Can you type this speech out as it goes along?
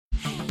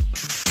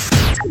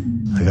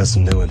I got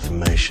some new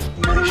information.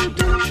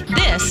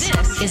 This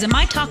is a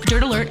My Talk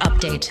Dirt Alert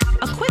update.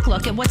 A quick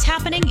look at what's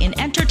happening in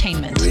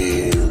entertainment.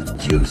 Real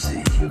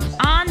juicy.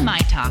 On My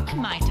Talk.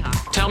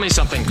 Tell me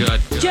something good.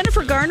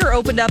 Jennifer Gardner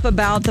opened up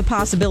about the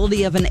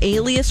possibility of an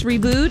Alias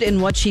reboot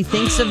and what she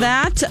thinks of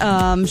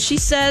that. She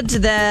said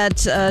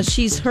that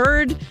she's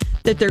heard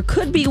that there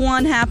could be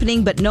one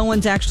happening, but no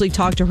one's actually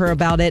talked to her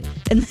about it.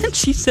 And then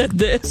she said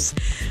this: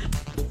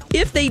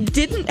 if they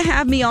didn't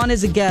have me on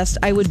as a guest,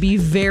 I would be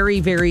very,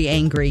 very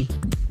angry.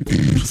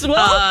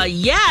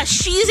 Yeah,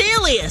 she's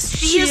Alias.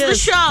 She is the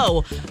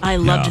show. I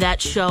loved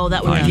that show.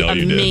 That was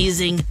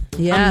amazing.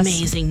 Yes.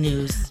 Amazing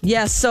news.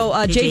 Yes,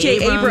 so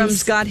J.J.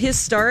 Abrams got his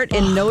start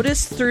and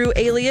noticed through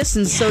Alias,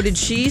 and so did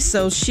she.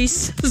 So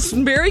she's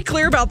very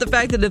clear about the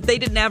fact that if they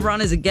didn't have her on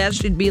as a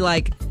guest, she'd be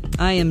like,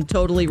 I am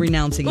totally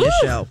renouncing this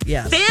show.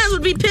 Yes. Fans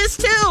would be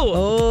pissed too.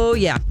 Oh,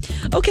 yeah.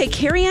 Okay,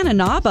 Carrie Ann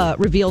Inaba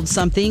revealed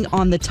something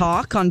on The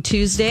Talk on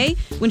Tuesday.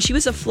 When she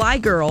was a fly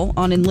girl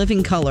on In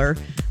Living Color,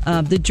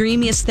 the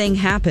dreamiest thing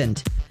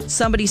happened.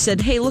 Somebody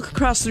said, hey, look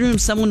across the room.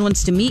 Someone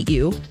wants to meet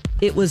you.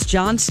 It was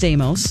John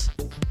Stamos.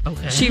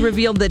 Okay. She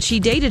revealed that she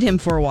dated him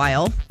for a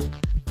while.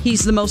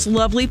 He's the most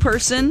lovely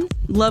person,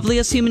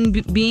 loveliest human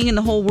being in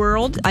the whole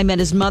world. I met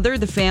his mother,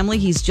 the family.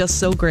 He's just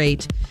so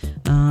great.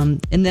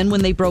 And then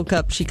when they broke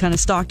up, she kind of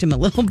stalked him a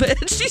little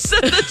bit. She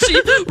said that she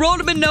wrote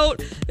him a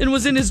note and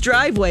was in his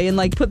driveway and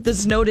put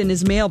this note in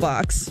his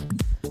mailbox.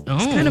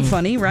 It's kind of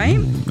funny, right?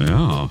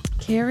 Yeah.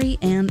 Carrie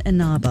Ann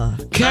Inaba.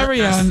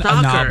 Carrie Ann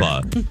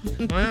Inaba.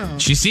 Wow.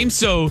 She seems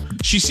so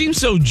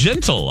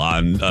gentle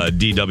on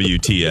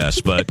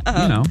DWTS, but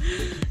you know.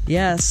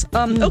 Yes.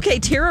 Okay,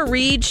 Tara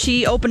Reid,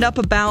 she opened up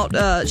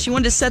about, she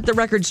wanted to set the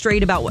record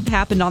straight about what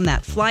happened on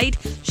that flight.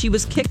 She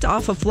was kicked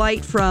off a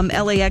flight from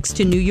LAX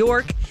to New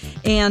York,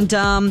 and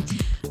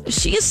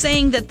she is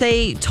saying that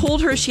they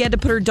told her she had to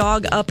put her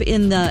dog up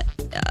in the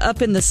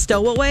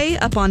stowaway,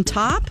 up on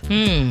top.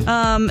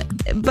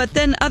 But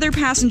then other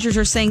passengers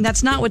are saying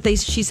that's not what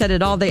she said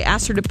at all. They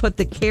asked her to put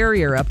the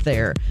carrier up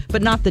there,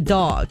 but not the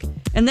dog.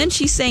 And then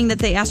she's saying that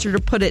they asked her to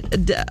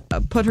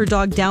put her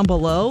dog down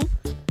below.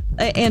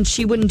 And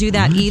she wouldn't do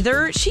that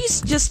either.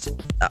 She's just,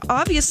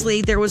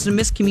 obviously, there was a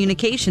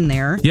miscommunication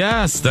there.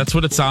 Yes, that's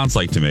what it sounds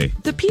like to me.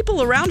 The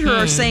people around her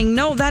are saying,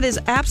 no, that is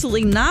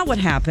absolutely not what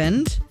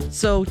happened.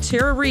 So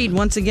Tara Reid,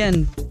 once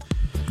again,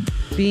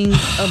 being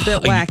a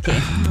bit wacky.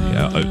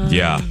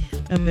 Yeah.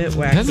 A bit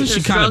wacky. Hasn't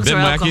she kind of been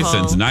wacky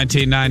since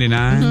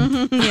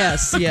 1999?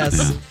 Yes.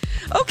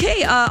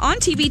 Okay, on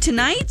TV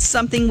tonight,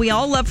 something we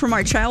all love from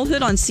our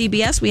childhood on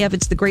CBS. We have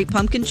It's the Great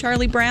Pumpkin,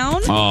 Charlie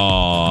Brown.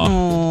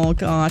 Oh,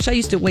 gosh. I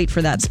used to wait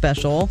for that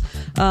special.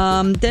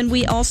 Then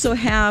we also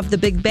have The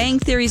Big Bang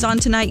Theory's on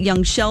tonight,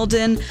 Young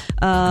Sheldon,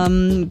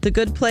 The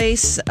Good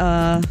Place,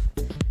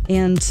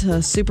 and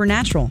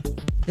Supernatural.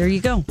 There you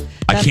go.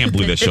 I can't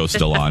believe that show's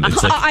still on.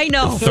 It's like I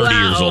know. 30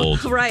 years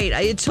old. Right.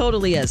 It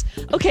totally is.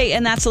 Okay,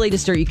 and that's the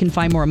latest dirt. You can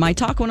find more at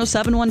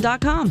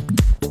mytalk1071.com.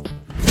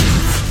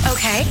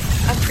 Okay,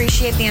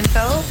 appreciate the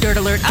info. Dirt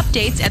Alert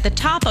updates at the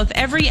top of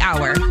every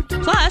hour.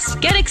 Plus,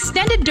 get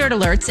extended Dirt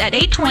Alerts at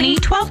 8:20,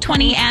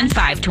 12:20, and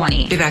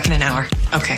 5:20. Be back in an hour. Okay.